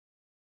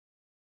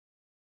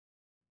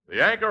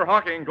The Anchor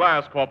Hocking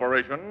Glass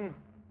Corporation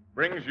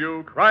brings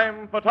you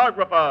Crime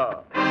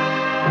Photographer.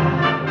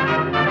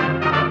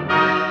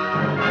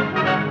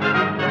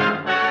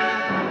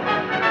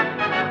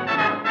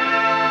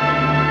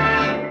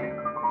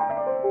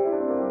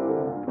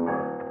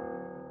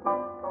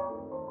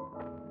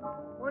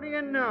 What do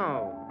you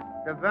know?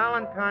 The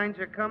Valentines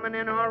are coming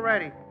in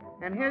already.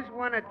 And here's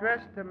one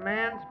addressed to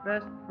man's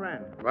best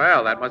friend.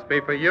 Well, that must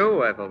be for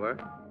you, Ethelbert.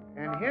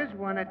 And here's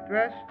one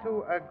addressed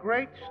to a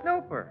great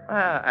snooper.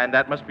 And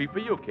that must be for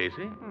you,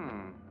 Casey.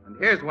 And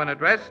here's one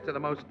addressed to the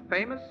most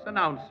famous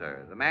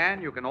announcer, the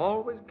man you can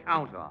always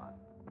count on.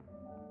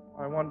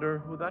 I wonder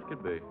who that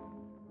could be.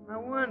 I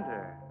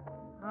wonder.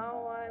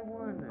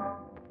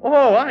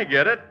 Oh, I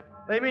get it.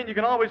 They mean you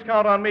can always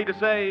count on me to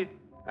say,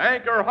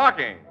 Anchor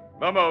Hocking,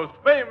 the most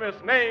famous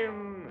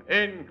name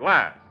in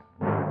glass.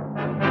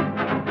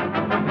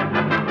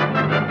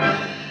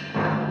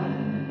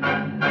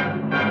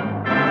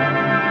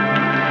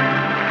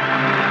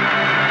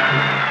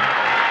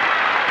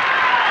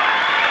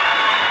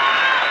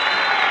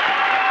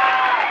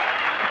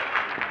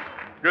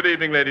 Good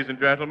evening, ladies and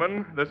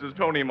gentlemen. This is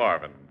Tony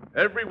Marvin.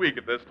 Every week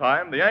at this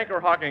time, the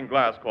Anchor Hocking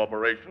Glass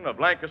Corporation of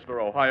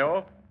Lancaster,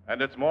 Ohio,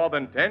 and its more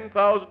than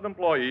 10,000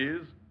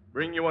 employees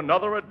bring you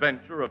another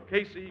adventure of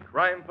Casey,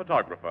 crime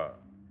photographer,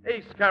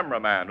 ace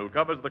cameraman who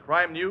covers the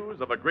crime news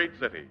of a great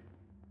city.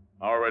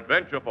 Our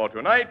adventure for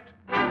tonight,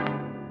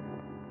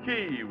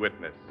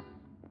 KeyWitness.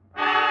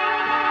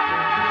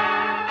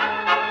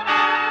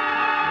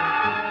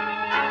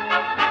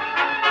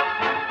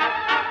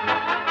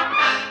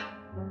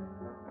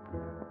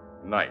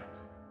 Night,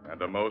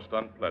 and a most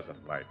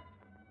unpleasant night.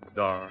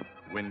 Dark,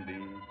 windy,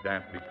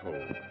 damply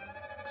cold.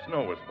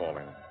 Snow is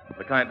falling,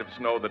 the kind of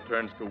snow that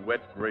turns to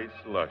wet gray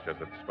slush as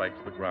it strikes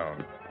the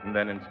ground, and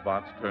then in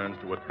spots turns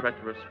to a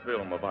treacherous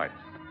film of ice.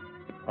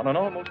 On an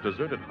almost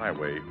deserted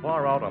highway,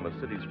 far out on the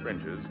city's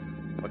fringes,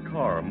 a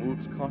car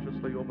moves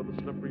cautiously over the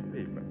slippery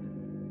pavement.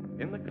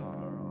 In the car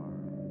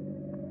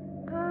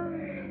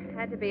are...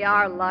 Had to be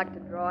our luck to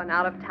draw an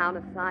out-of-town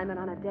assignment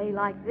on a day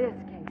like this,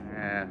 Casey.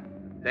 Yeah,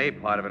 the day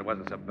part of it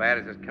wasn't so bad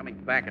as just coming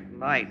back at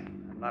night.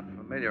 I'm not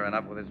familiar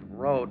enough with this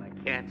road, and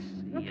I can't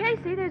see Well, it.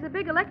 Casey, there's a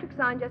big electric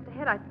sign just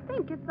ahead. I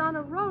think it's on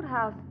a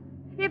roadhouse.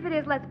 If it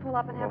is, let's pull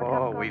up and have a cup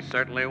of Oh, coffee. we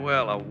certainly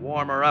will. A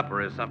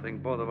warmer-upper is something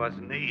both of us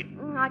need.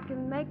 I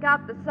can make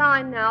out the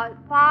sign now.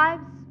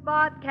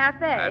 5-Spot Cafe.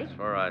 That's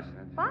for us.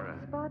 That's for us.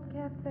 5-Spot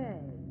Cafe.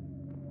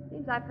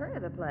 Seems I've heard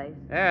of the place.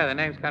 Yeah, the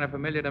name's kind of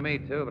familiar to me,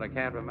 too, but I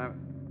can't remember.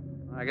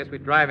 Well, I guess we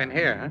drive in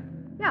here, huh?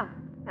 Yeah,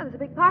 there's a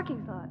big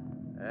parking slot.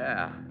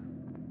 Yeah.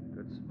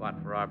 Good spot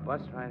for our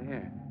bus right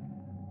here.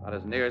 About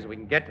as near as we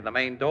can get to the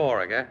main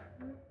door, I guess.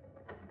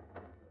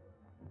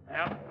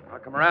 Well, I'll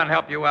come around and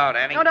help you out,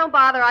 Annie. No, don't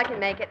bother. I can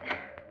make it.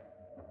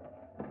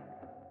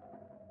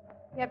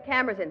 We have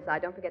cameras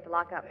inside. Don't forget to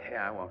lock up.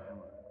 Yeah, I won't.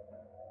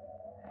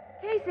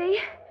 Casey,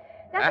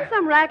 doesn't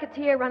some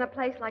racketeer run a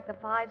place like the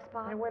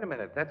 5-Spot? Hey, wait a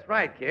minute. That's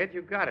right, kid.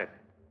 You got it.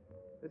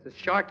 This is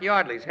Shark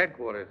Yardley's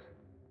headquarters.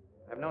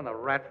 I've known the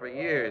rat for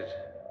years.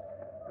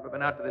 Never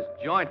been out to this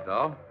joint,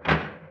 though.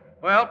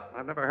 Well,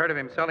 I've never heard of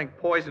him selling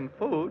poison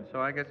food, so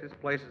I guess his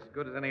place is as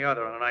good as any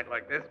other on a night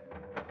like this.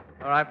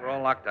 All right, we're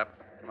all locked up.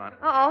 Come on.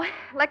 Uh-oh.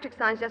 Electric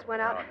signs just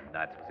went out. Oh,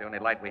 nuts. It's the only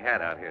light we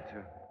had out here,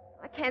 too.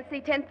 I can't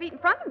see 10 feet in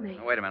front of me.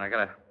 Now, wait a minute. I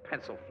got a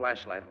pencil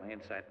flashlight in my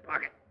inside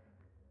pocket.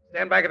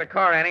 Stand back of the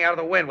car, Annie, out of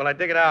the wind while I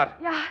dig it out.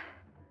 Yeah.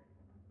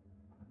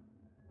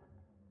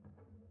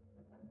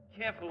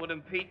 Careful with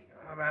him, Pete.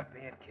 I'm not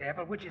being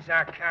careful. Which is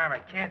our car? I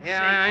can't see.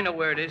 Yeah, I know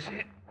where it is.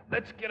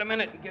 Let's get a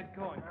minute and get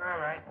going. All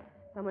right.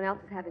 Someone else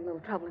is having a little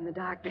trouble in the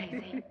dark,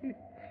 Casey.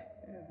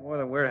 More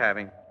than we're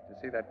having. You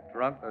see that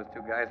drunk those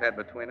two guys had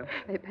between them?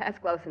 They passed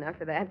close enough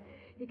for that.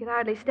 He could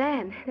hardly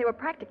stand. They were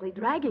practically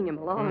dragging him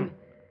along.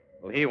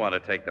 Well, he want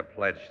to take the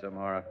pledge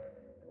tomorrow.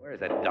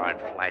 Where's that darn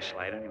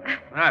flashlight, anyway?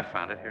 I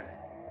found it here.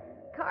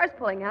 Car's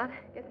pulling out.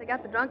 Guess they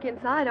got the drunk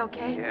inside,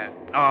 okay. Yeah.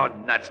 Oh,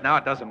 nuts. Now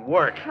it doesn't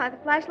work. Try the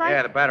flashlight?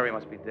 Yeah, the battery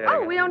must be dead.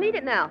 Oh, we don't need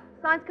it now.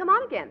 Signs come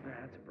on again.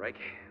 That's a break.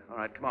 All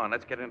right, come on.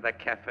 Let's get into that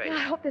cafe. I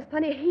hope there's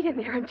plenty of heat in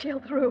there and chill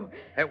through.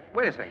 Hey,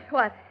 wait a second.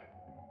 What?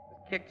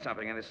 Just kicked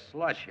something in this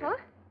slush here. Huh?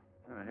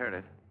 Oh, I heard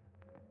it.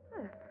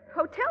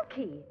 Hotel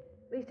key.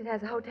 At least it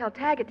has a hotel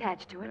tag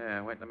attached to it.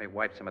 Yeah, wait, let me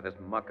wipe some of this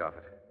muck off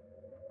it.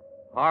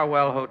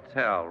 Harwell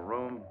Hotel,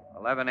 room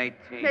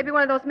 1118. Maybe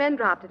one of those men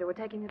dropped it or were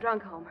taking the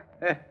drunk home.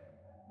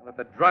 Well, if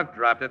the drunk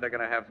dropped it, they're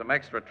going to have some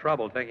extra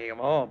trouble taking him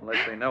home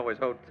unless they know his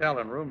hotel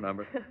and room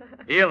number.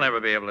 He'll never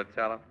be able to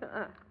tell him.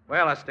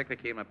 Well, I'll stick the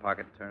key in my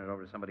pocket and turn it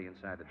over to somebody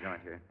inside the joint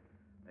here.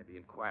 Maybe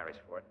inquiries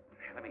for it.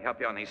 Let me help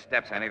you on these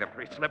steps, Annie. They're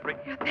pretty slippery.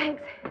 Yeah,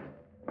 thanks.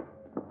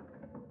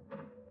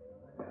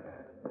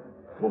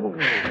 Oh,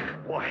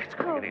 boy, it's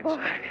going to get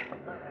inside.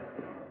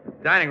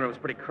 Dining room's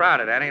pretty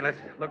crowded, Annie. Let's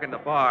look in the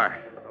bar.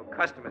 No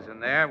customers in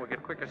there. We'll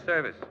get quicker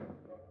service.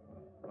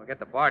 We'll get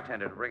the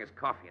bartender to bring us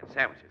coffee and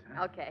sandwiches,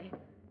 huh? Okay.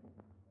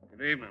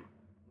 Good evening.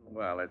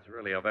 Well, it's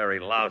really a very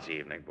lousy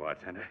evening,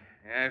 bartender.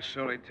 Yeah,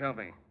 so they tell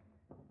me.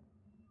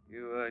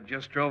 You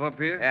just drove up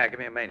here? Yeah, give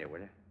me a menu, will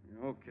you?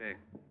 Okay.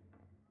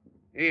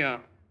 Yeah.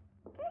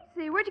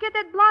 Casey, where'd you get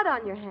that blood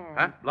on your hand?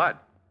 Huh? Blood?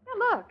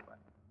 Yeah, look.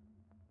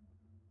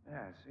 Yeah,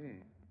 I see.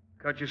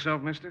 Cut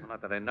yourself, mister? Well,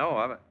 not that I know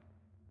of.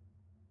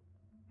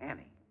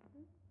 Annie.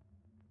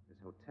 This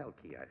hotel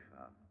key I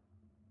found.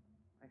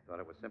 I thought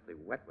it was simply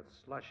wet with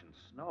slush and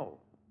snow.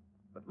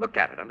 But look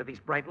at it under these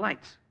bright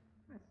lights.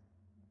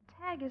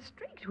 Tag is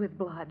streaked with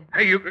blood.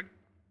 Hey, you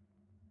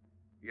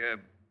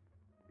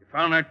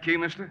found that key,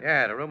 mister?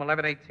 Yeah, to room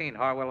 1118,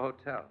 Harwell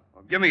Hotel.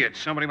 Well, give me it.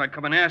 Somebody might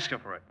come and ask you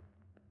for it.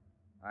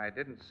 I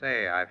didn't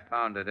say I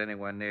found it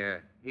anywhere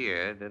near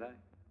here, did I?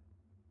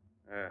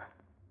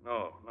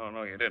 No,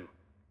 you didn't.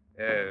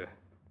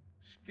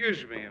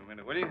 Excuse me a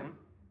minute, will you?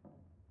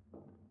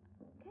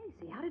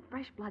 Casey, how did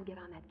fresh blood get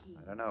on that key?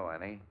 I don't know,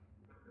 Annie.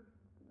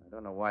 I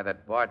don't know why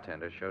that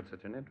bartender showed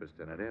such an interest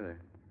in it, either.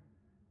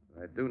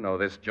 I do know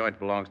this joint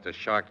belongs to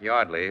Shark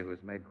Yardley,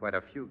 who's made quite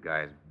a few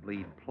guys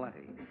bleed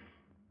plenty.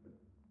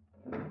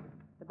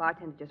 The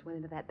bartender just went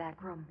into that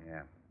back room.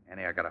 Yeah.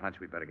 Annie, I got a hunch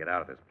we better get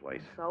out of this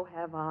place. So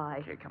have I.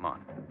 Okay, come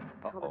on.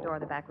 Oh, the door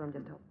of the back room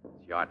just opened.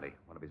 It's Yardley,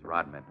 one of his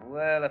rod men.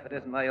 Well, if it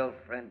isn't my old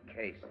friend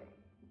Casey.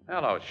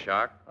 Hello,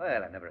 Shark.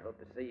 Well, I never hoped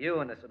to see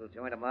you in this little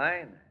joint of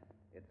mine.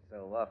 It's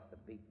so off the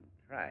beaten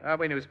track.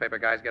 We newspaper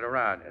guys get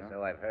around, you know.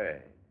 So I've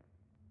heard.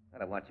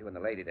 Well, I want you and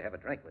the lady to have a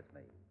drink with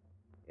me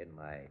in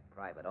my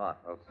private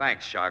office. Oh,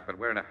 thanks, Shark, but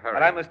we're in a hurry.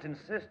 But I must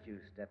insist you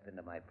step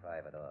into my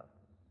private office.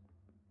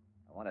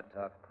 I want to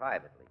talk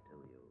privately to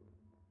you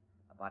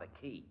about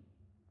a key.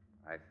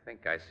 I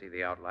think I see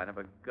the outline of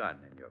a gun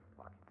in your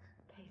pocket.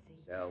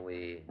 Casey. Shall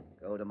we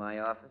go to my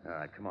office? All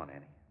right, come on,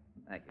 Annie.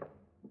 Thank you.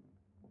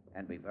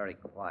 And be very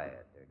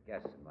quiet. There are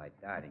guests in my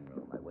dining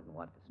room I wouldn't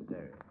want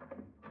disturbed.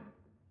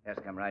 Yes,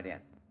 come right in.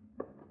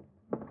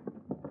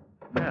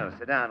 Well,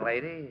 sit down,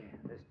 lady.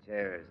 This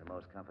chair is the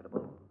most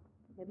comfortable.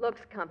 It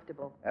looks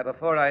comfortable.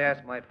 Before I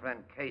ask my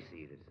friend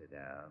Casey to sit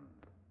down,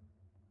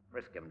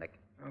 frisk him, Nick.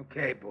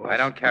 Okay, boss. I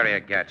don't carry a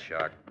gat,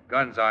 Shark.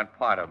 Guns aren't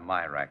part of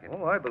my racket.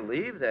 Oh, I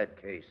believe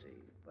that, Casey,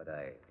 but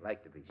I'd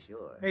like to be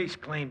sure. He's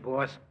clean,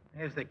 boss.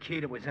 Here's the key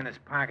that was in his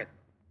pocket.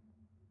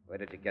 Where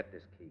did you get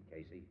this key,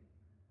 Casey?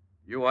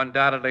 You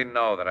undoubtedly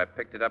know that I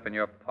picked it up in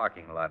your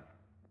parking lot.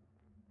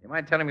 You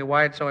mind telling me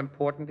why it's so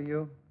important to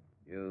you?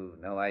 You've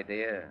no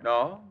idea?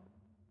 No.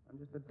 I'm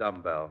just a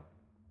dumbbell.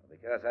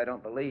 Because I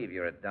don't believe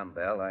you're a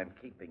dumbbell, I'm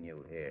keeping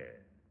you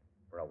here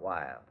for a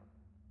while.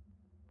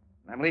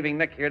 I'm leaving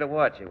Nick here to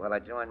watch you while I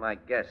join my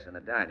guests in the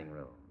dining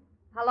room.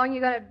 How long are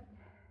you gonna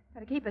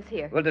keep us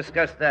here? We'll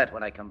discuss that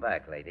when I come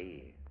back,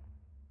 lady.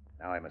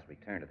 Now I must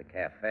return to the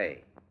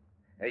cafe.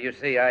 You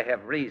see, I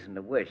have reason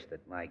to wish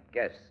that my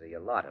guests see a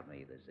lot of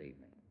me this evening.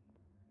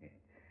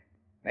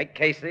 Make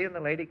Casey and the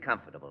lady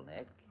comfortable,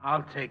 Nick.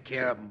 I'll take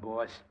care of him,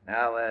 boss.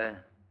 Now,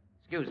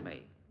 excuse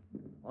me,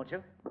 won't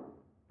you?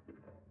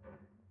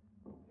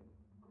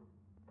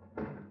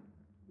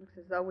 Looks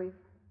as though we've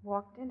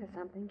walked into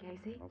something,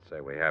 Casey. I'll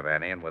say we have,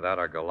 Annie, and without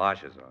our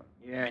galoshes on.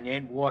 Yeah, and you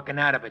ain't walking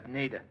out of it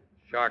neither.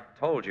 Shark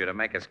told you to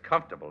make us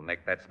comfortable,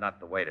 Nick. That's not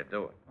the way to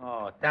do it.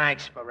 Oh,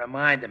 thanks for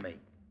reminding me.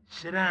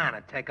 Sit down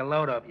and take a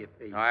load off your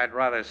feet. I'd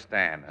rather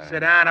stand.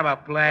 Sit down or I'll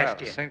blast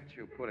well, you. Since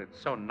you put it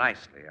so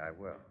nicely, I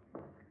will.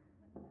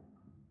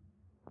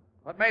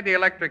 What made the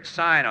electric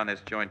sign on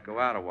this joint go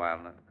out a while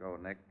ago,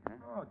 Nick? Huh?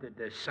 Oh, did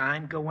the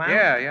sign go out?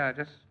 Yeah,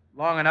 just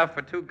long enough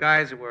for two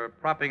guys who were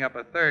propping up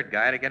a third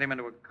guy to get him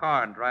into a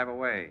car and drive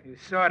away. You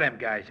saw them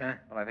guys, huh?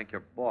 Well, I think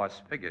your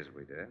boss figures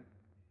we did.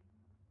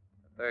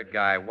 The third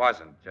guy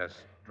wasn't just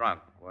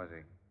drunk, was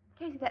he?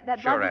 Casey, that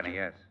Sure, blood... Annie,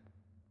 yes.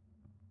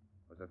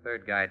 Was the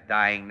third guy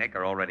dying, Nick,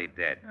 or already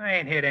dead? I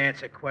ain't here to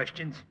answer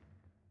questions.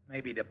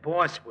 Maybe the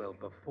boss will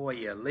before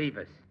you leave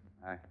us.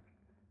 I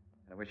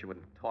wish you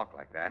wouldn't talk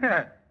like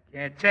that.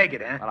 Can't take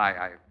it, huh?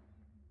 Well,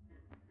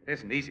 it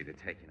isn't easy to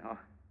take, you know.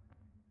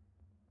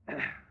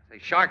 Say,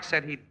 Shark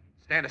said he'd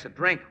stand us a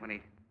drink when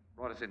he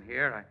brought us in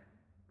here.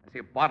 I see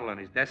a bottle on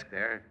his desk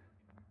there.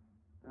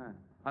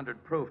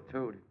 100 proof,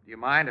 too. Do you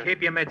mind?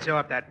 Keep your mitts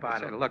off that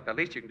bottle. Say, look, the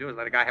least you can do is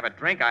let a guy have a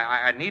drink.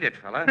 I need it,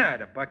 fella.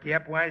 To buck you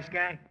up, wise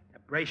guy? To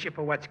brace you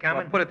for what's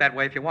coming? Well, put it that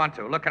way if you want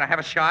to. Look, can I have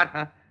a shot,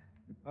 huh?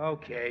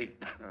 Okay.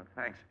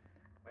 Thanks.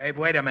 Hey,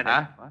 wait a minute.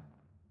 Huh? What?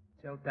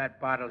 Tilt that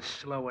bottle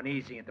slow and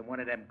easy into one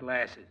of them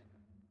glasses.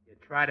 You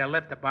try to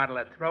lift the bottle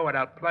or throw it,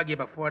 I'll plug you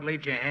before it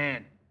leaves your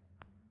hand.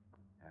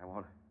 I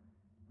won't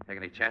take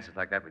any chances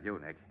like that with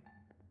you, Nick.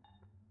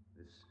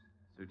 This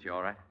suit you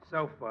all right?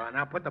 So far.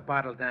 Now put the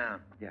bottle down.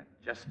 Yeah,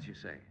 just as you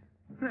say.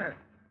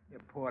 You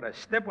poured a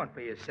stiff one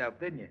for yourself,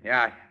 didn't you?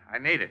 Yeah, I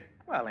need it.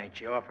 Well, ain't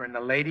you offering the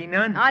lady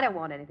none? I don't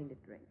want anything to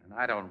drink. And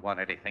I don't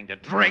want anything to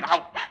drink.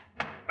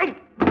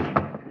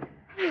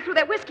 He threw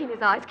that whiskey in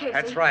his eyes, Casey.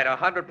 That's right,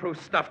 100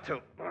 proof stuff,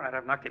 too. All right,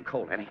 I've knocked him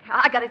cold, Annie.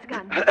 I got his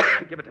gun.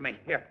 Give it to me.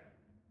 Here.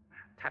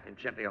 Tap him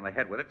gently on the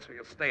head with it so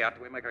he'll stay out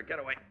till we make our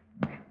getaway.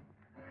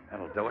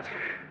 That'll do it.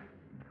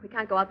 We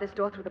can't go out this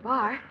door through the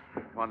bar.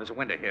 Come on, there's a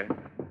window here.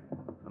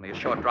 Only a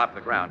short drop to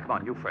the ground. Come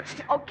on, you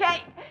first.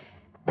 Okay.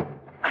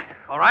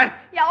 All right?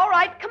 Yeah, all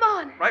right. Come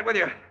on. Right with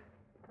you.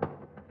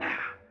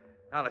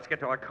 Now let's get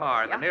to our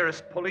car, the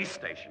nearest police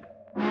station.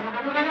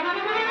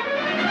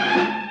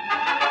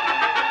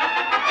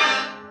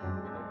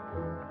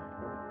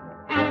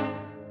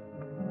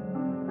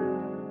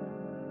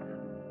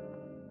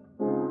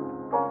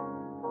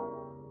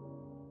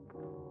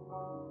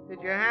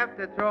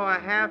 to throw a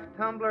half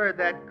tumbler of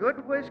that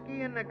good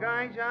whiskey in the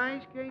guy's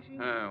eyes, Casey?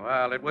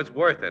 Well, it was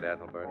worth it,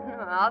 Ethelbert.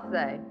 I'll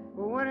say.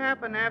 Well, what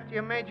happened after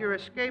you made your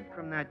escape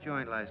from that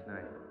joint last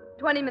night?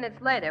 20 minutes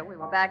later, we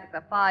were back at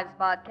the Five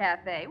Spot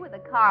Cafe with a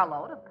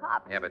carload of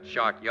cops. Yeah, but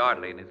Shark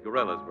Yardley and his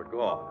gorillas were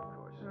gone, of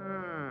course.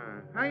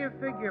 How you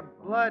figure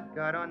blood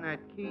got on that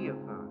key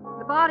you found?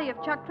 The body of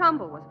Chuck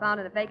Trumbull was found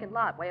in a vacant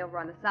lot way over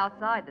on the south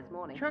side this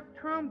morning. Chuck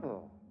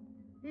Trumbull.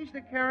 He's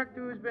the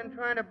character who's been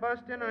trying to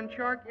bust in on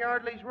Shark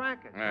Yardley's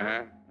racket.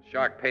 Uh-huh.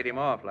 Shark paid him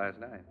off last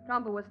night.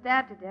 Trumbull was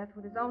stabbed to death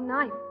with his own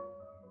knife.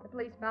 The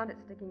police found it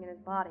sticking in his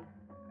body.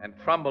 And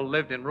Trumbull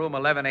lived in room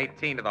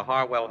 1118 of the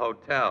Harwell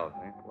Hotel.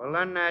 See? Well,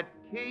 then that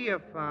key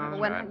you found...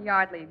 When right.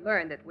 Yardley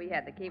learned that we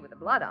had the key with the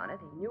blood on it,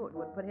 he knew it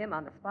would put him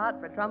on the spot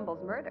for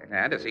Trumbull's murder.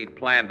 And as he'd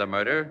planned the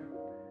murder,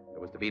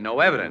 there was to be no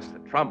evidence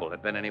that Trumbull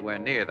had been anywhere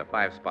near the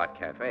Five Spot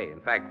Cafe. In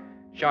fact,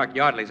 Shark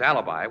Yardley's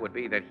alibi would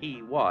be that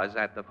he was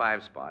at the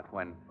Five Spot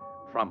when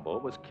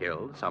Trumbull was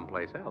killed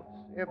someplace else.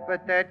 Yeah,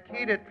 but that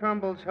key to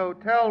Trumbull's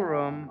hotel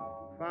room,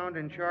 found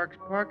in Shark's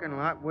parking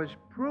lot, was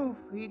proof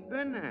he'd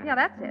been there. Yeah,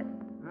 that's it.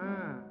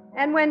 Ah.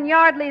 And when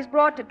Yardley's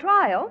brought to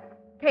trial,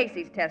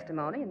 Casey's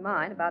testimony and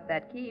mine about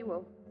that key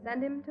will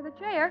send him to the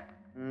chair.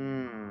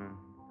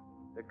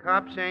 The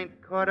cops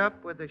ain't caught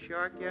up with the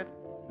shark yet?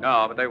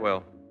 No, but they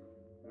will.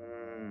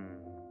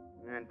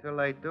 Until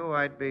they do,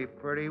 I'd be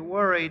pretty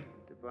worried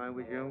if I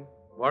was you.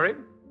 Worried?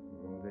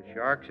 The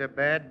shark's a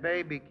bad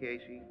baby,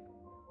 Casey.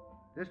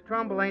 This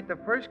Trumbull ain't the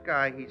first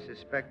guy he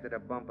suspected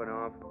of bumping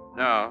off.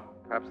 No.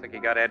 Cops think he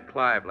got Ed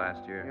Clive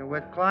last year. And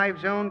with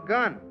Clive's own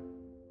gun.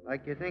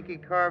 Like you think he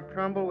carved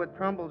Trumbull with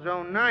Trumbull's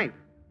own knife.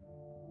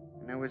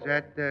 And there was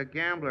that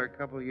gambler a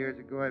couple of years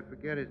ago, I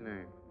forget his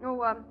name.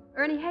 Oh,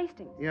 Ernie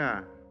Hastings.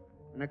 Yeah.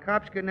 And the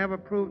cops could never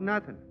prove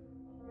nothing.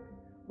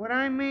 What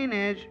I mean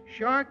is,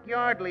 Shark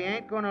Yardley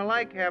ain't gonna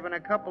like having a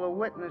couple of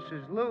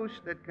witnesses loose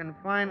that can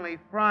finally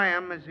fry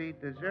him as he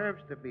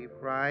deserves to be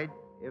fried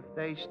if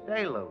they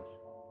stay loose.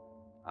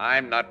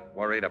 I'm not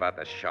worried about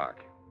the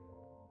shark.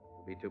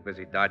 He'll be too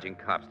busy dodging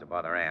cops to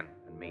bother Ann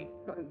and me.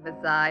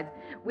 Besides,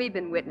 we've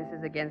been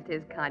witnesses against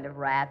his kind of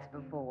rats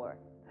before.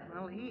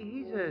 Well,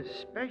 he's a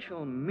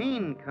special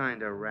mean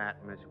kind of rat,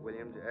 Miss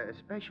Williams. A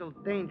special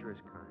dangerous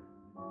kind.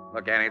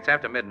 Look, Annie, it's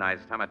after midnight.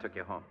 It's time I took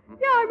you home.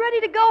 Yeah, I'm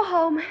ready to go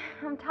home.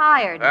 I'm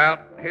tired. Well,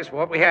 here's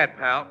what we had,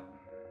 pal.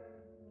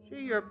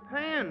 Gee, you're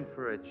paying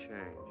for a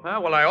change.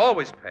 Well, I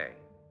always pay.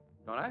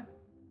 Don't I?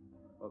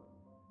 Well,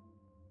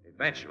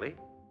 eventually.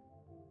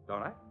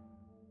 Don't I?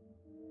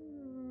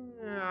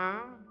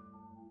 Yeah.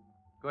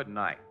 Good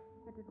night.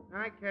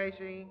 Night,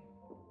 Casey.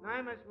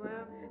 Night, Miss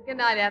Williams. Good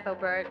night,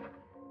 Ethelbert.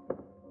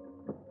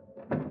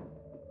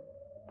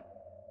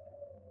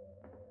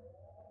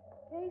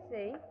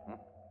 Casey,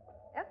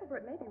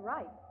 Ethelbert may be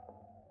right.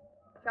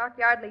 Shark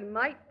Yardley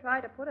might try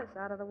to put us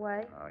out of the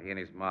way. Oh, he and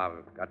his mob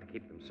have got to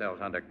keep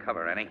themselves under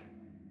cover, Annie.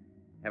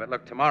 Yeah, but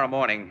look, tomorrow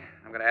morning,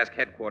 I'm going to ask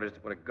headquarters to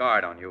put a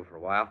guard on you for a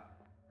while.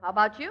 How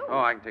about you? Oh,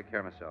 I can take care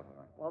of myself.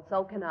 Well,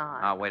 so can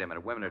I. Now, wait a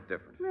minute. Women are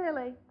different.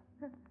 Really?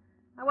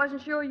 I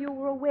wasn't sure you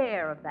were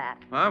aware of that.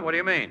 Huh? What do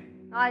you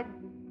mean?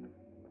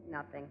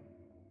 Nothing.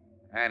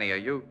 Annie, are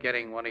you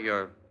getting one of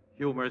your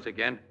humors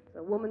again? It's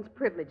a woman's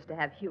privilege to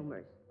have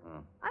humors. Hmm.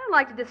 I don't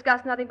like to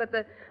discuss nothing but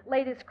the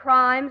latest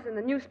crimes and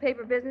the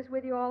newspaper business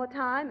with you all the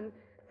time and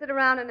sit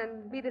around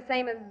and be the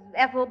same as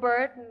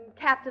Ethelbert and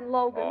Captain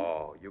Logan.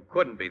 Oh, you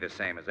couldn't be the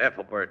same as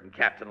Ethelbert and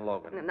Captain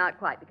Logan. Not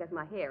quite, because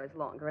my hair is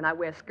longer and I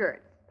wear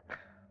skirts.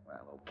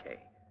 Well, okay.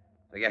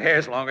 So your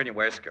hair's longer and you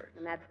wear skirts.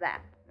 And that's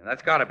that. And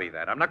that's got to be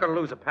that. I'm not going to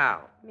lose a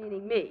pal.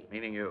 Meaning me.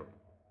 Meaning you.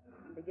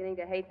 I'm beginning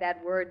to hate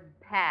that word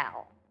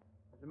pal.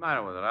 What's the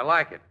matter with it? I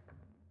like it.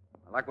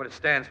 I like what it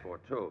stands for,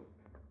 too.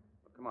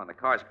 Well, come on, the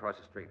car's across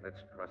the street.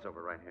 Let's cross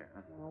over right here.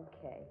 Huh?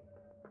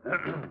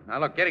 Okay. Now,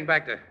 look, getting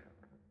back to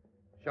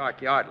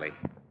Shark Yardley.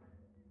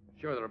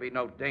 Sure, there'll be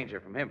no danger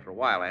from him for a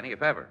while, Annie,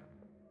 if ever.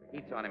 The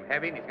heat's on him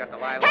heavy, and he's got the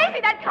lilac.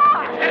 Casey, that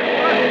car!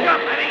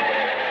 Jump,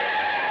 Annie!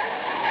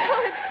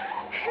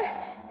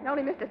 It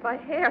only missed us by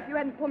hair. If you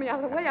hadn't pulled me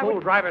out of the way, I Fool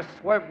would... driver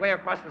swerved way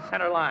across the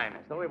center line,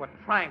 as though he were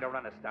trying to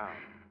run us down.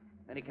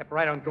 Then he kept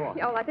right on going.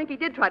 Yeah, well, I think he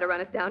did try to run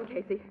us down,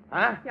 Casey.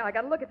 Huh? Yeah, I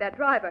got to look at that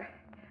driver.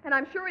 And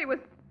I'm sure he was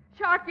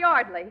Shark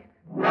Yardley.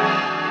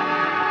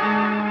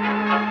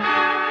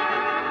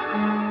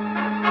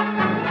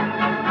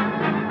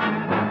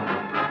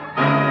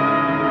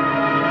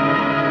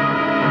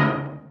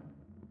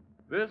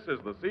 This is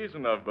the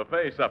season of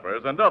buffet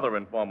suppers and other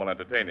informal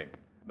entertaining.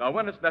 Now,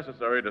 when it's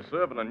necessary to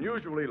serve an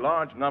unusually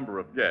large number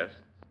of guests,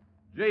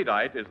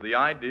 jadeite is the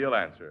ideal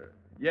answer.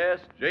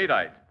 Yes,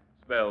 jadeite,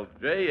 spelled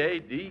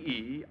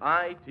Jadeite,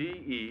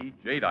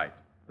 jadeite,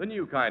 the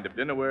new kind of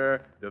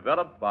dinnerware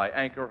developed by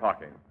Anchor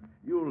Hocking.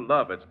 You'll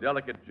love its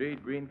delicate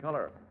jade green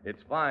color,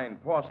 its fine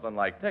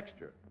porcelain-like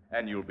texture,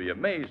 and you'll be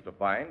amazed to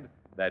find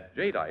that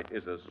jadeite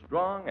is as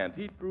strong and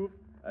heat-proof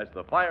as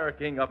the Fire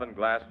King oven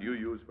glass you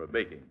use for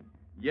baking.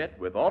 Yet,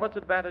 with all its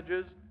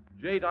advantages,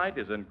 jadeite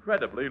is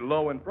incredibly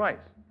low in price.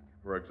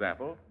 For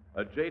example,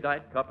 a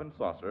jadeite cup and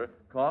saucer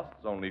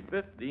costs only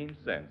 15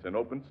 cents in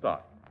open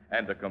stock.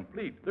 and a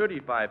complete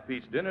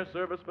 35-piece dinner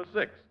service for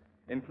 6,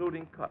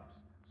 including cups,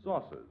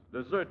 saucers,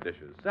 dessert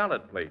dishes,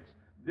 salad plates,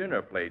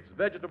 dinner plates,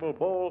 vegetable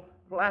bowl,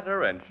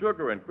 platter, and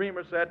sugar and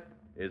creamer set,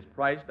 is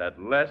priced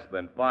at less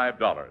than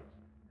 $5.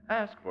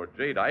 Ask for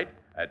Jadeite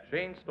at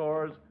chain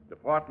stores,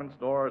 department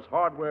stores,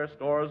 hardware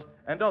stores,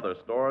 and other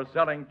stores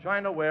selling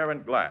chinaware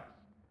and glass.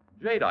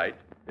 Jadeite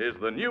is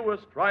the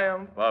newest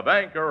triumph of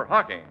anchor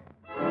hocking.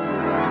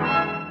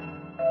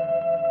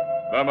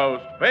 The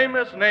most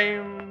famous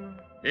name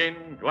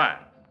in glass.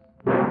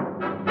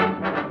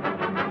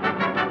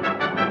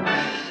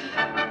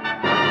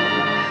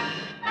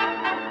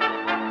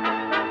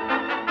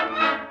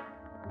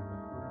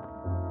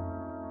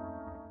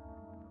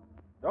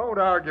 Don't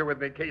argue with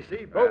me,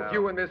 Casey. Both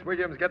you and Miss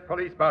Williams get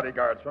police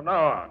bodyguards from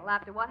now on. Well,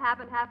 after what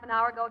happened half an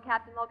hour ago,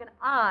 Captain Logan,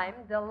 I'm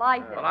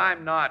delighted. Well,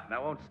 I'm not, and I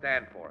won't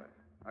stand for it.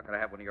 How could I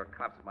have one of your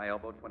cops at my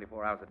elbow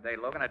 24 hours a day,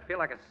 Logan? I'd feel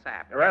like a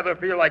sap. You rather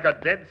feel like a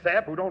dead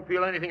sap who don't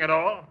feel anything at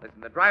all?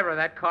 Listen, the driver of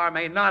that car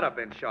may not have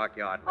been Shark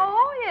Yardley.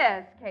 Oh,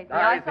 yes, Casey.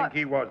 I think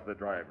he was the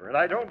driver, and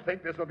I don't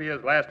think this will be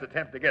his last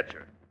attempt to get you.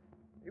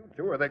 You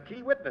two are the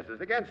key witnesses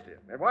against him,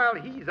 and while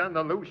he's on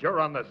the loose, you're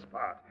on the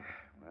spot.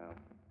 Well,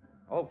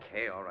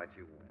 okay, all right,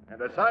 you win.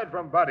 And aside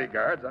from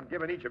bodyguards, I'm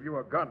giving each of you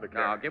a gun to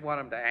carry. No, give one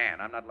of them to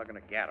Ann. I'm not looking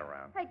to gat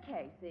around. Hey,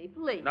 Casey,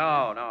 please. No,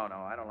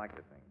 I don't like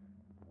the thing.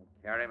 I won't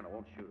carry him, and I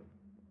won't shoot him.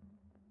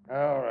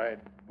 All right,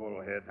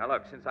 bullhead. Now,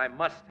 look, since I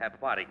must have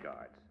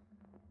bodyguards,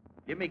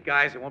 give me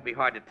guys who won't be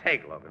hard to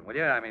take, Logan, will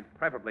you? I mean,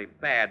 preferably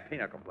bad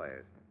pinochle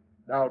players.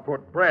 I'll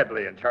put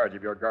Bradley in charge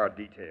of your guard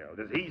detail.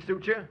 Does he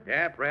suit you?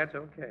 Yeah, Brad's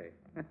okay.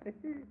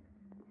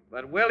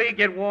 But will he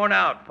get worn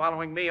out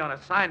following me on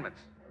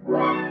assignments?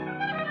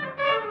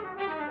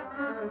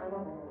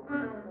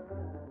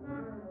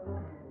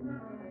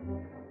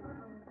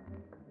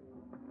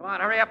 Come on,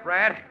 hurry up,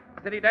 Brad.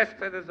 City desk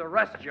says there's a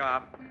rest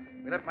job.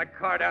 We left my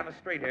car down the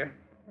street here.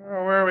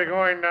 Oh, where are we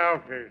going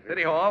now, Casey?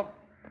 City Hall.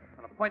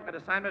 An appointment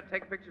assignment to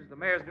take pictures of the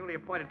mayor's newly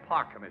appointed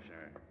park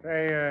commissioner.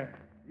 Say,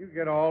 you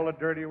get all the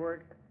dirty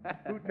work?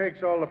 Who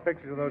takes all the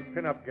pictures of those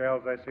pin-up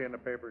gals I see in the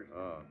papers?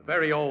 Oh, the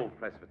very old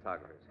press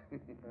photographers.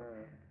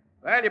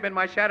 Well, you've been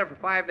my shadow for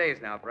 5 days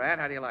now, Brad.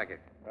 How do you like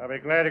it? I'll be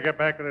glad to get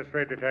back to the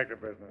straight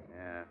detective business.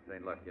 Yeah, say,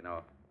 look,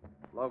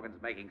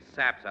 Logan's making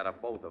saps out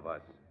of both of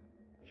us.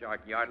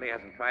 Shark Yardley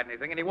hasn't tried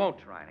anything, and he won't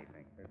try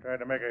anything. They tried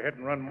to make a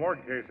hit-and-run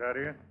morgue case out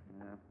of you.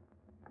 Yeah.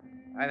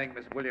 I think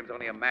Miss Williams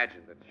only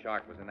imagined that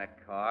Shark was in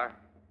that car.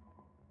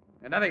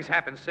 And nothing's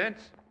happened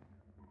since.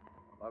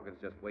 Logan's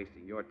just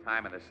wasting your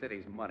time and the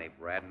city's money,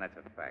 Brad, and that's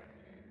a fact.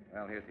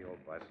 Well, here's the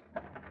old bus.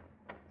 Let's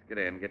get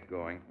in, get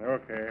going.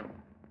 Okay.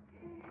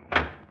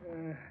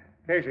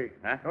 Casey,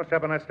 Huh? don't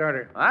step on that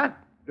starter. What?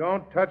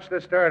 Don't touch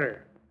the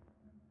starter.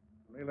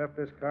 When we left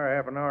this car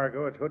half an hour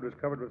ago, its hood was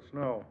covered with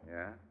snow.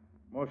 Yeah?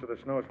 Most of the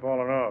snow's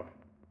fallen off.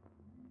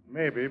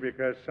 Maybe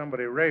because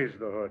somebody raised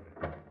the hood.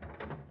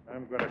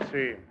 I'm going to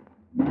see.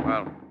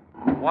 Well,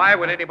 why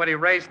would anybody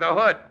raise the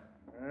hood?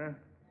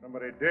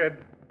 Somebody did.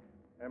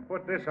 And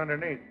put this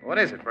underneath. What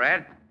is it,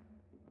 Brad?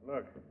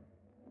 Look.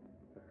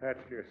 It's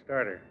attached to your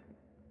starter.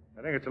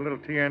 I think it's a little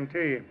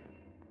TNT.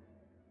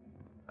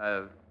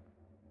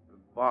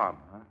 Bomb,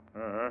 huh?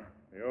 Uh-huh.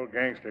 The old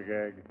gangster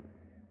gag.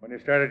 When you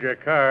started your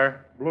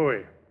car,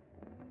 Bluey.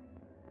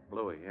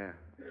 Bluey, yeah.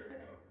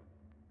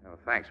 Oh,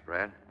 thanks,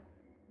 Brad.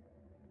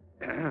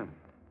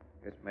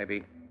 Guess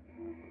maybe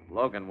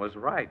Logan was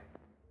right.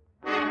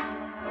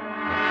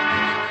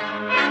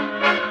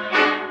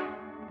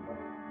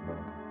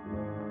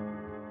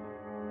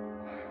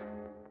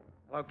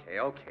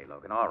 Okay,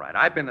 Logan. All right.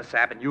 I've been the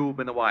sap and you've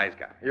been the wise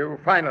guy. You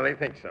finally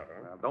think so?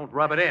 Well, don't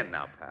rub it in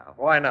now, pal.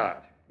 Why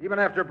not? Even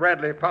after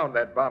Bradley found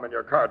that bomb in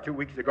your car 2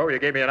 weeks ago, you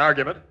gave me an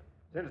argument.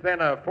 Since then,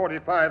 a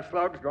 45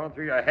 slug's gone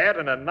through your head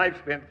and a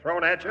knife's been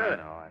thrown at you. I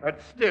know. But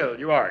still,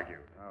 you argue.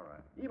 All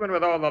right. Even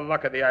with all the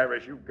luck of the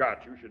Irish you've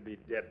got, you should be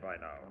dead by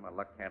now. Well, my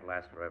luck can't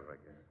last forever, I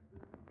guess.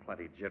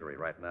 Plenty jittery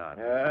right now.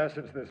 Yeah,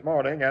 since this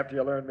morning, after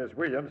you learned Miss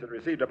Williams had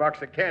received a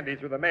box of candy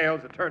through the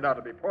mails that turned out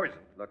to be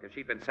poisoned. Look, if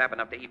she'd been sap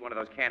enough to eat one of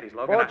those candies,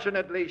 Logan...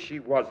 Fortunately, she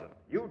wasn't.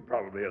 You'd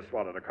probably have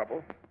swallowed a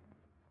couple.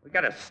 We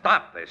gotta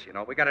stop this,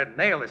 We gotta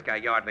nail this guy,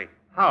 Yardley.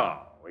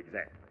 How,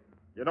 exactly?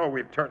 You know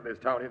we've turned this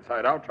town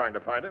inside out trying to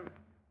find him.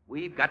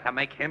 We've got to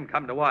make him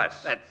come to us.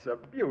 That's a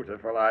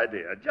beautiful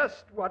idea.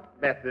 Just what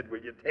method will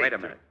you take? Wait a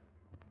minute.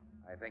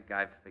 I think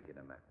I've figured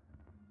a method.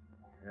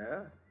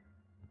 Yeah?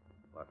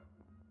 Look,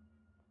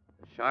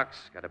 the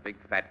Shark's got a big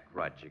fat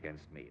grudge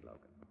against me, Logan.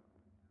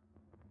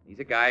 He's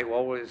a guy who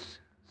always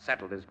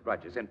settled his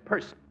grudges in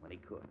person when he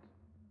could.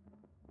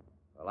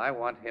 Well, I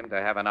want him to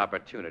have an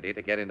opportunity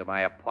to get into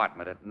my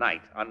apartment at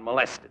night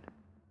unmolested.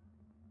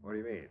 What do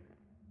you mean?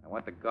 I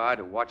want the guard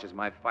who watches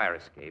my fire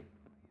escape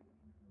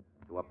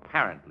to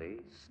apparently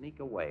sneak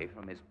away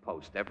from his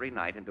post every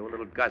night and do a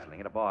little guzzling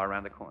at a bar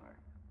around the corner.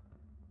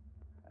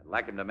 I'd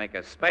like him to make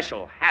a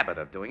special habit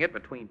of doing it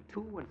between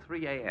 2 and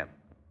 3 a.m.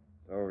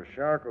 So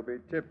Shark will be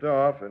tipped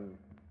off and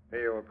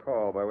pay you a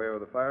call by way of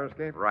the fire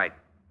escape? Right.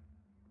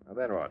 Now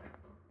then what?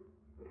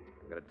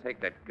 I'm going to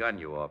take that gun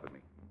you offered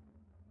me.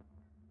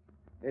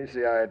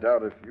 Casey, I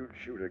doubt if you'd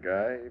shoot a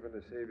guy even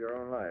to save your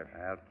own life.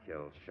 I'll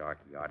kill Shark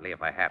Yardley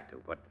if I have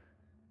to, but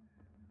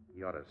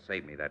he ought to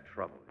save me that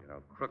trouble. You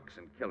know, crooks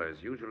and killers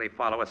usually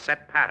follow a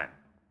set pattern.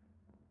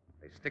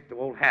 They stick to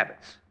old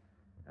habits.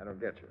 I don't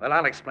get you. Well,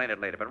 I'll explain it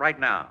later, but right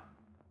now,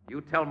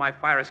 you tell my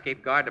fire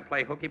escape guard to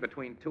play hooky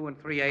between 2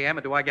 and 3 a.m.,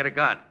 and do I get a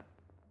gun?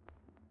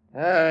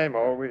 I'm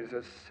always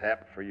a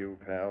sap for you,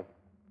 pal.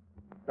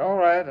 All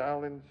right,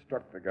 I'll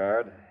instruct the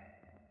guard,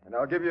 and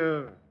I'll give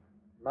you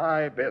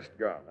my best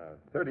gun, a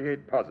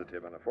 38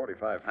 positive and a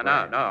 45 flame. No,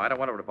 I don't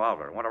want a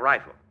revolver. I want a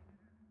rifle.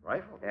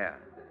 Rifle? Yeah.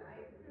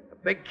 A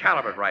big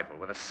caliber rifle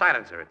with a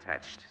silencer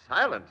attached.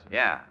 Silencer?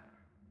 Yeah.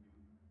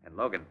 And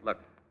Logan, look,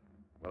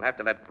 we'll have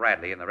to let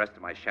Bradley and the rest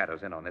of my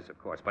shadows in on this, of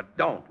course, but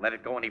don't let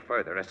it go any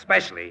further,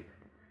 especially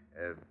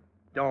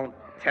don't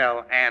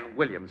tell Ann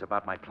Williams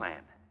about my plan.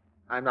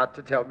 I'm not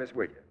to tell Miss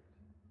Williams.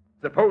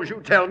 Suppose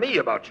you tell me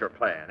about your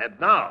plan, and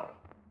now.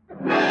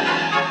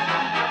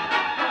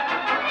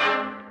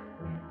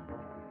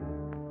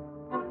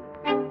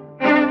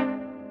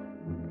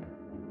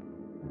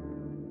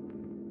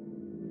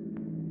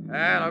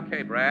 Well,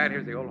 okay, Brad,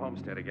 here's the old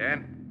homestead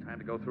again. Time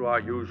to go through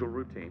our usual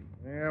routine.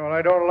 Yeah, well,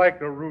 I don't like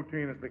the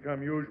routine that's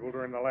become usual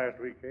during the last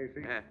week,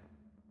 Casey. Eh,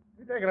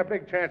 You're taking a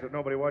big chance of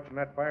nobody watching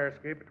that fire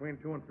escape between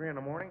 2 and 3 in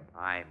the morning.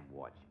 I'm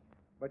watching.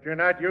 But you're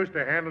not used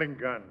to handling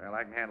guns. Well,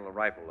 I can handle a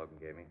rifle Logan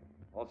gave me.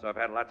 Also, I've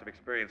had lots of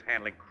experience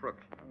handling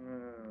crooks.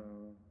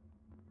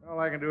 All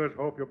I can do is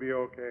hope you'll be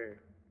okay.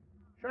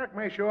 Shark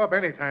may show up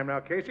any time now,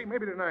 Casey.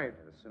 Maybe tonight.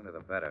 The sooner the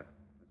better.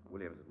 Miss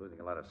Williams is losing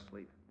a lot of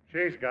sleep.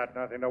 She's got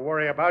nothing to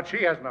worry about.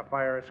 She hasn't a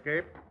fire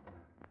escape.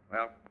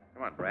 Well,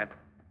 come on, Brad.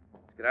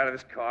 Let's get out of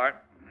this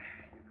car.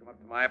 You come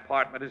up to my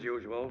apartment as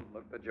usual,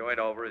 look the joint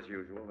over as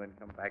usual, then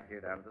come back here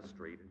down to the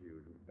street as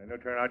usual. Then you'll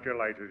turn out your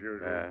lights as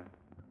usual.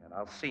 And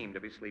I'll seem to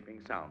be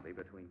sleeping soundly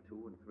between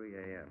 2 and 3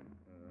 a.m.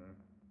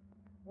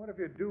 What if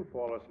you do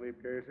fall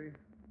asleep, Casey?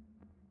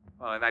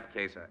 Well, in that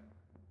case,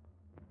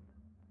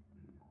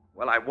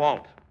 well, I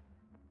won't.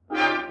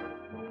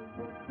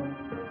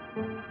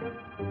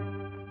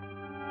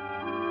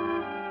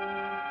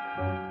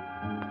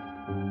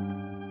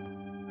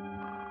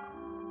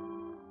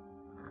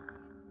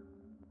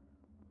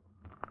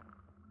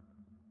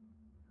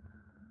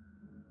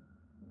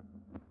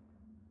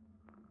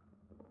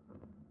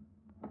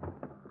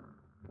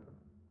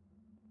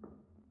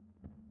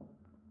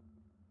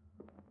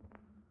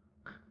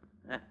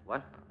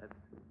 What?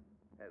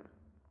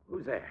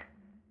 Who's there?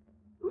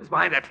 Who's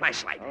behind that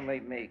flashlight? Only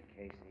me,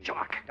 Casey.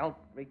 Shark. Don't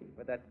reach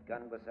for that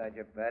gun beside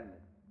your bed.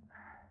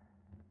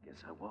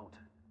 Guess I won't.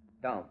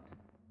 Don't.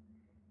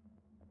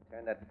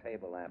 Turn that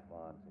table lamp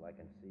on so I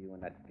can see you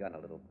and that gun a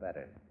little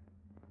better.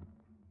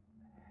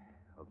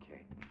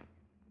 Okay.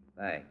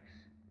 Thanks.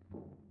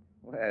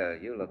 Well,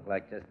 you look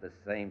like just the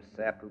same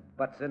sap who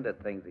butts into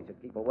things he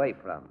should keep away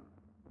from.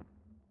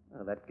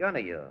 Oh, that gun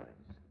of yours.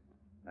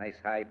 Nice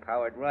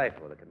high-powered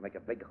rifle that can make a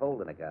big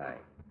hole in a guy.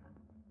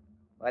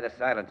 Why the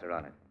silencer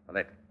on it? Well,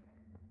 they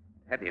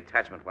had the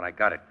attachment when I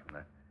got it from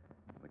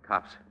the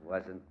cops.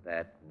 Wasn't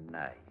that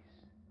nice?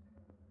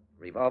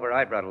 The revolver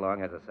I brought along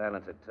has a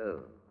silencer,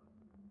 too.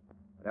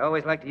 But I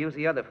always like to use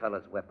the other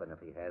fellow's weapon if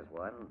he has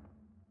one.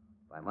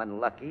 If I'm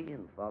unlucky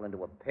and fall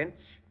into a pinch,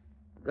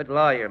 a good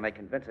lawyer may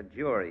convince a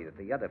jury that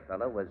the other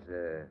fellow was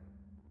a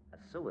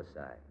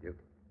suicide. You're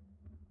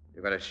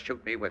going to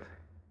shoot me with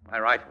my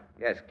rifle?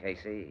 Yes,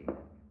 Casey.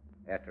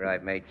 After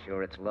I've made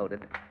sure it's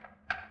loaded.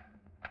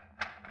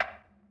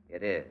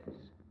 It is.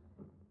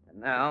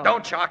 And now...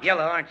 Don't, Shark.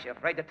 Yellow, aren't you?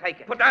 Afraid to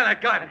take it? Put down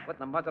that gun. Putting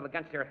the muzzle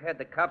against your head,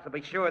 the cops will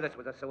be sure this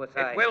was a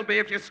suicide. It will be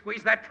if you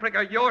squeeze that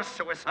trigger. You're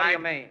suicide. What do you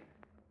mean?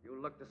 You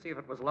looked to see if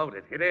it was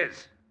loaded. It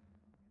is.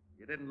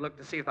 You didn't look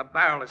to see if the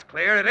barrel is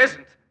clear. It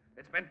isn't.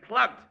 It's been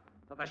plugged.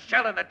 So the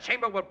shell in the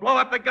chamber will blow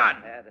up the gun.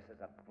 Yeah, this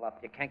is a bluff.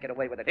 You can't get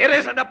away with it. It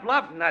isn't a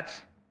bluff.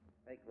 Nuts.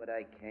 Take what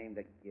I came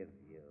to give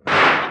you.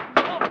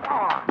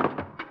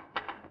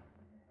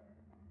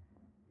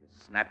 You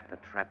snapped the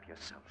trap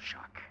yourself,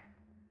 Shark.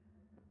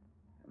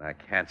 And I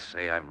can't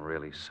say I'm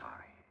really sorry.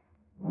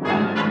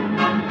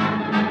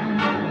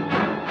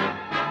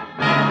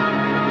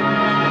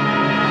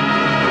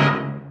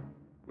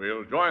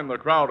 We'll join the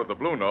crowd at the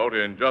Blue Note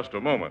in just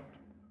a moment.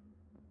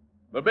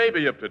 The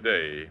baby of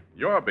today,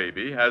 your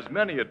baby, has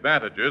many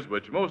advantages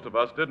which most of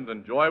us didn't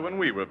enjoy when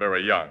we were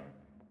very young.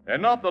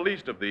 And not the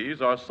least of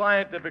these are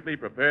scientifically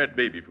prepared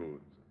baby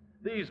foods.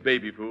 These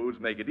baby foods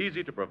make it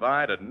easy to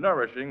provide a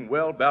nourishing,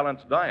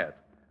 well-balanced diet.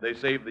 They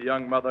save the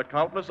young mother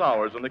countless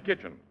hours in the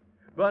kitchen.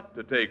 But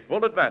to take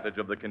full advantage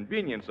of the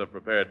convenience of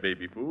prepared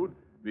baby food,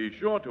 be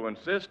sure to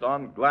insist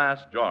on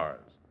glass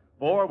jars.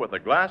 For with a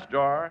glass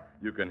jar,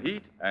 you can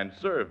heat and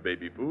serve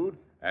baby food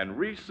and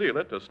reseal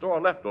it to store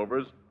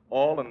leftovers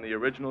all in the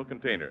original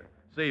container,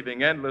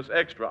 saving endless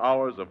extra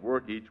hours of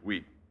work each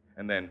week.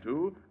 And then,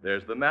 too,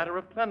 there's the matter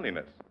of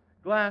cleanliness.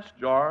 Glass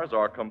jars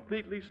are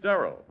completely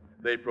sterile.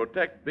 They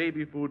protect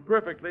baby food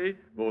perfectly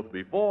both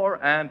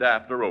before and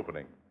after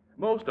opening.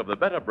 Most of the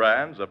better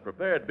brands of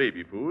prepared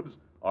baby foods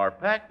are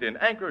packed in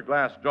Anchor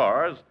glass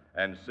jars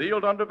and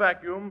sealed under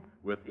vacuum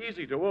with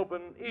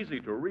easy-to-open,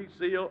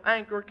 easy-to-reseal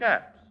anchor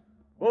caps.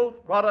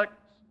 Both products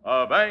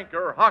of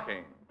Anchor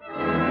Hocking.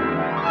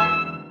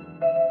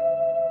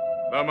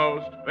 The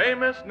most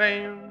famous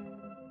name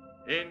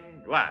in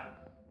glass.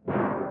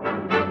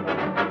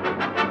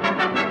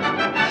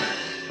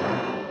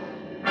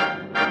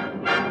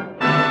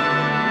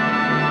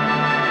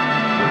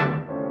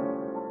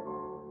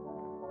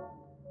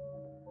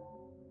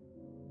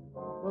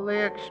 Well,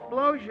 the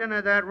explosion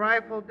of that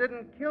rifle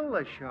didn't kill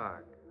the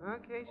shark, huh,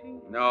 Casey?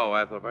 No,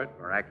 Ethelbert,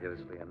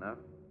 miraculously enough.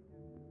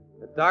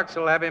 The docs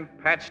will have him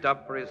patched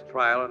up for his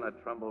trial on a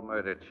Trumbull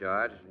murder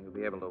charge, and he'll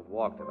be able to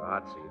walk to the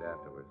hot seat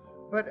afterwards.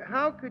 But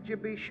how could you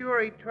be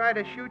sure he'd try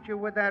to shoot you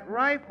with that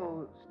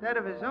rifle instead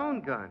of his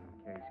own gun,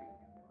 Casey?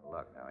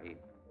 Look, now,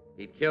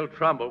 he'd killed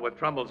Trumbull with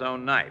Trumbull's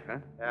own knife, huh?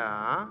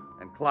 Yeah?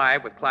 And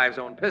Clive with Clive's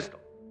own pistol.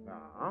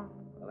 Yeah?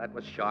 Well, that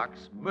was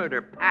Shark's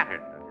murder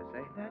pattern, don't you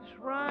say? That's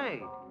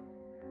right.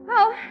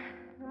 Well,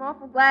 I'm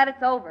awful glad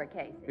it's over,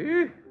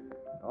 Casey.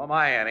 Oh,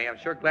 my Annie, I'm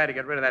sure glad to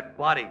get rid of that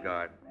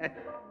bodyguard.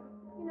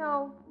 You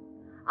know,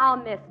 I'll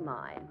miss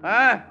mine.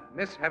 Huh?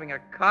 Miss having a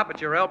cop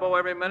at your elbow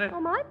every minute?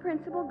 Well, my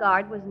principal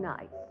guard was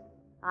nice.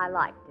 I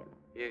liked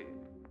him.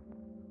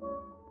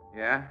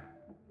 Yeah?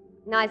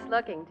 Nice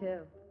looking,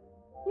 too.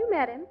 You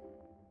met him.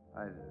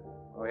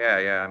 Oh,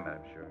 yeah, I met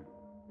him, sure.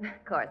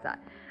 Of course,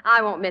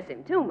 I won't miss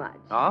him too much.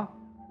 Oh?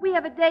 We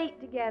have a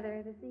date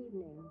together this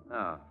evening.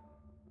 Oh.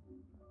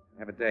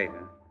 Have a date,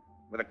 huh?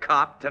 With a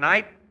cop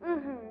tonight?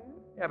 Mm-hmm.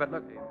 Yeah, but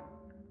look,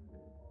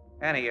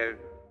 Annie,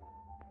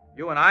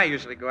 you and I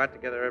usually go out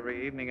together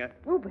every evening.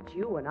 Oh, but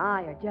you and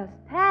I are just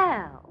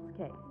pals,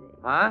 Casey.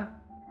 Huh?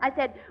 I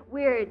said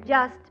we're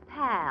just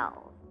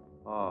pals.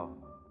 Oh,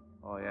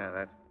 yeah,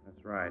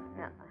 that's right.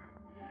 Yeah.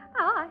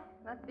 Oh, I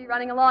must be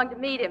running along to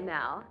meet him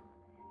now.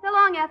 So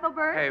long,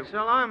 Ethelbert. Hey,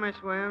 So long, Miss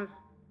Williams.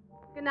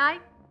 Good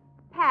night,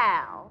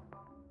 pal.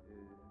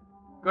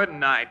 good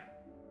night.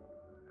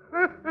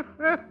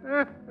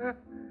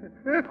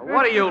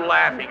 What are you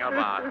laughing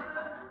about?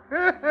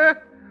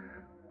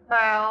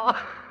 Pal.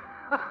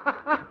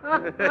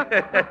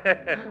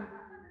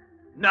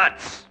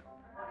 Nuts.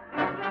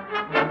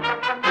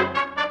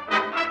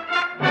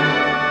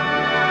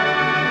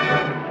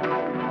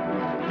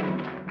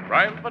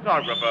 Crime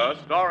Photographer,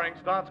 starring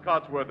Stotts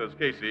Cotsworth as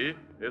Casey,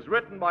 is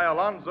written by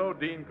Alonzo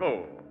Dean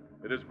Cole.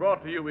 It is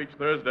brought to you each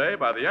Thursday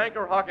by the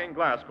Anchor Hocking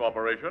Glass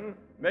Corporation,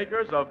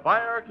 makers of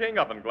Fire King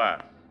Oven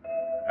Glass.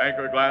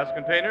 Anchor glass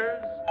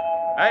containers,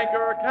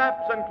 Anchor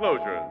caps and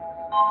closures.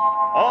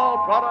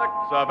 All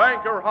products of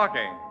Anchor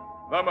Hocking,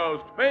 the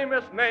most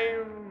famous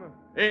name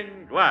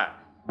in glass.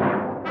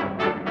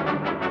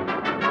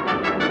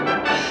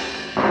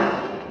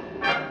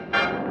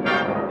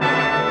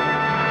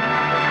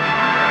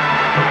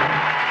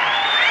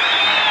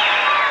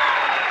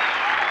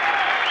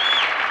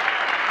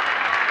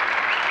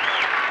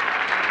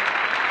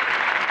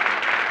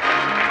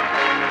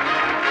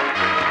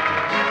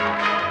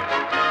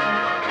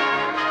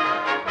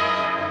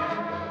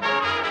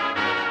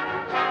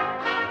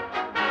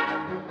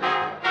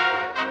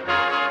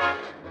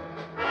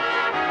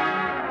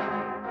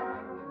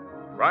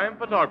 Crime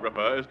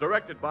Photographer is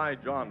directed by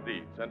John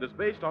Dietz and is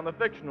based on the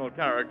fictional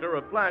character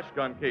of Flash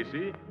Gun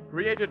Casey,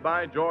 created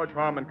by George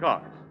Harmon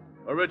Cox.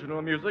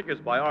 Original music is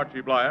by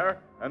Archie Blyer,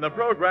 and the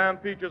program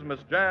features Miss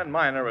Jan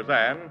Miner as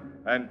Anne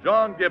and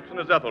John Gibson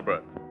as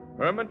Ethelbert.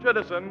 Herman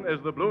Chittison is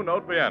the Blue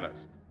Note pianist.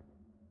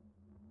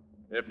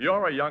 If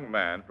you're a young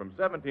man from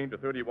 17 to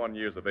 31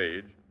 years of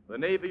age, the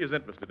Navy is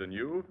interested in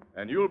you,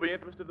 and you'll be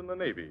interested in the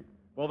Navy.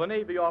 For the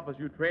Navy offers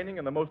you training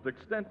in the most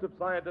extensive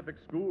scientific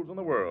schools in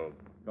the world,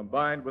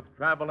 combined with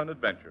travel and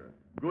adventure,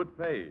 good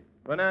pay,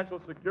 financial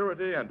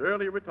security, and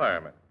early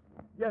retirement.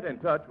 Get in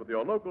touch with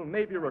your local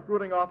Navy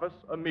recruiting office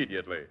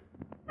immediately.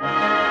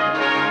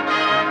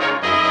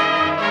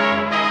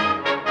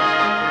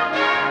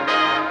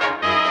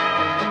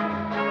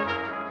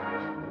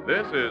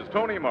 This is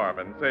Tony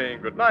Marvin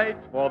saying goodnight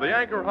for the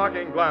Anchor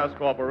Hocking Glass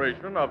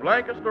Corporation of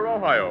Lancaster,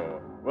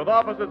 Ohio, with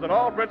offices in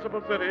all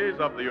principal cities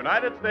of the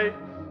United States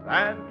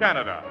and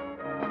Canada.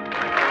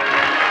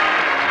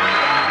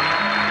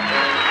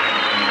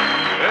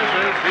 This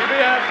is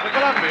CBS, the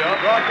Columbia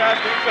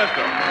Broadcasting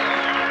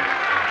System.